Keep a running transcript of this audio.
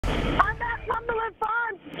I'm at Cumberland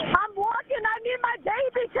Farms. I'm walking. I need my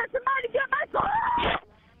baby. Can somebody get my son?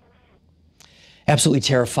 Absolutely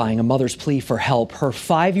terrifying. A mother's plea for help. Her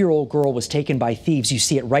 5-year-old girl was taken by thieves. You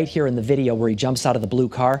see it right here in the video where he jumps out of the blue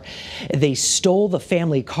car. They stole the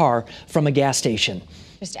family car from a gas station.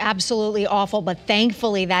 Just absolutely awful, but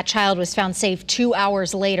thankfully that child was found safe 2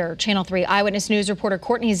 hours later. Channel 3 Eyewitness News reporter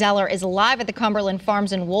Courtney Zeller is live at the Cumberland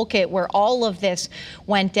Farms in Wolcott where all of this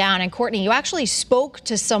went down. And Courtney, you actually spoke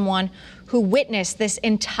to someone who witnessed this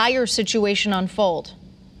entire situation unfold.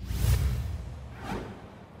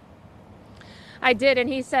 I did, and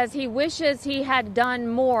he says he wishes he had done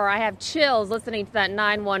more. I have chills listening to that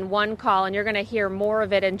 911 call, and you're going to hear more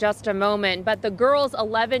of it in just a moment. But the girl's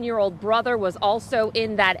 11-year-old brother was also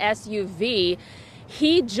in that SUV.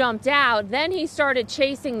 He jumped out, then he started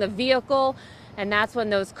chasing the vehicle, and that's when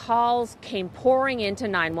those calls came pouring into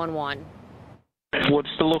 911. What's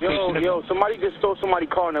the location? Yo, somebody just stole somebody's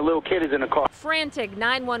car and a little kid is in the car. Frantic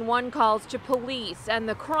 911 calls to police, and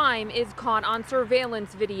the crime is caught on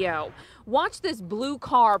surveillance video. Watch this blue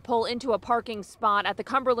car pull into a parking spot at the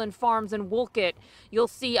Cumberland Farms in Wolcott. You'll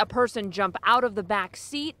see a person jump out of the back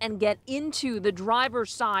seat and get into the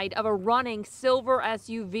driver's side of a running silver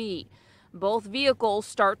SUV. Both vehicles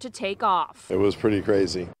start to take off. It was pretty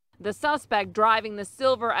crazy. The suspect driving the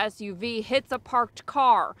silver SUV hits a parked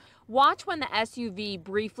car. Watch when the SUV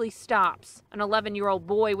briefly stops. An 11-year-old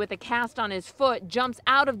boy with a cast on his foot jumps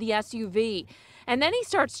out of the SUV. And then he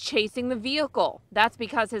starts chasing the vehicle. That's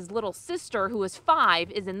because his little sister, who is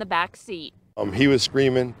 5, is in the back seat. He was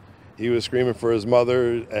screaming. He was screaming for his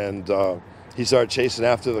mother, and he started chasing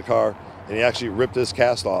after the car, and he actually ripped his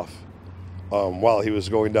cast off while he was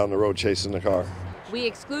going down the road chasing the car. We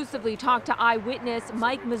exclusively talked to eyewitness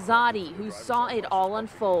Mike Mazzotti, who saw it all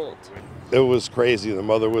unfold. It was crazy. The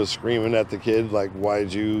mother was screaming at the kid, like,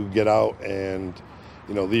 why'd you get out and,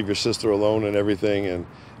 you know, leave your sister alone and everything. And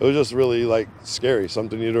it was just really, like, scary,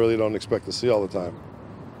 something you really don't expect to see all the time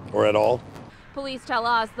or at all. Police tell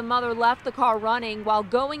us the mother left the car running while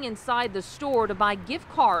going inside the store to buy gift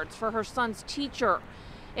cards for her son's teacher.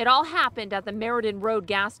 It all happened at the Meriden Road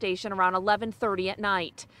gas station around 11:30 at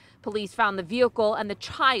night. Police found the vehicle and the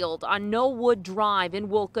child on Knollwood Drive in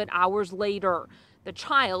Wolcott hours later. The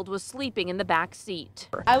child was sleeping in the back seat.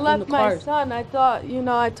 I left my son. I thought,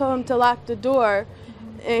 I told him to lock the door,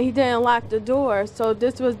 and he didn't lock the door. So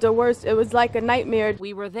this was the worst. It was like a nightmare.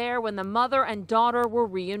 We were there when the mother and daughter were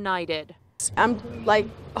reunited. I'm like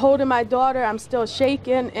holding my daughter. I'm still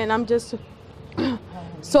shaking, and I'm just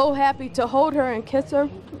so happy to hold her and kiss her.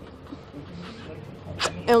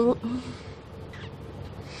 And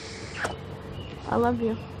I love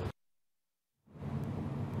you.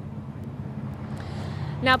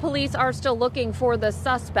 Now, police are still looking for the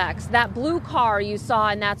suspects. That blue car you saw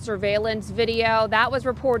in that surveillance video, that was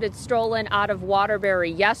reported stolen out of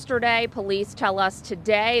Waterbury yesterday. Police tell us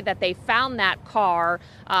today that they found that car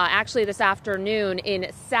actually this afternoon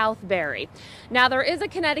in Southbury. Now, there is a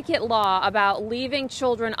Connecticut law about leaving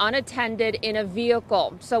children unattended in a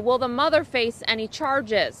vehicle. So will the mother face any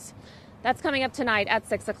charges? That's coming up tonight at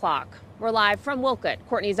 6 o'clock. We're live from Wolcott.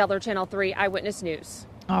 Courtney Zeller, Channel 3 Eyewitness News.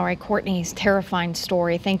 All right, Courtney's terrifying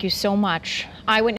story. Thank you so much. Eyewitness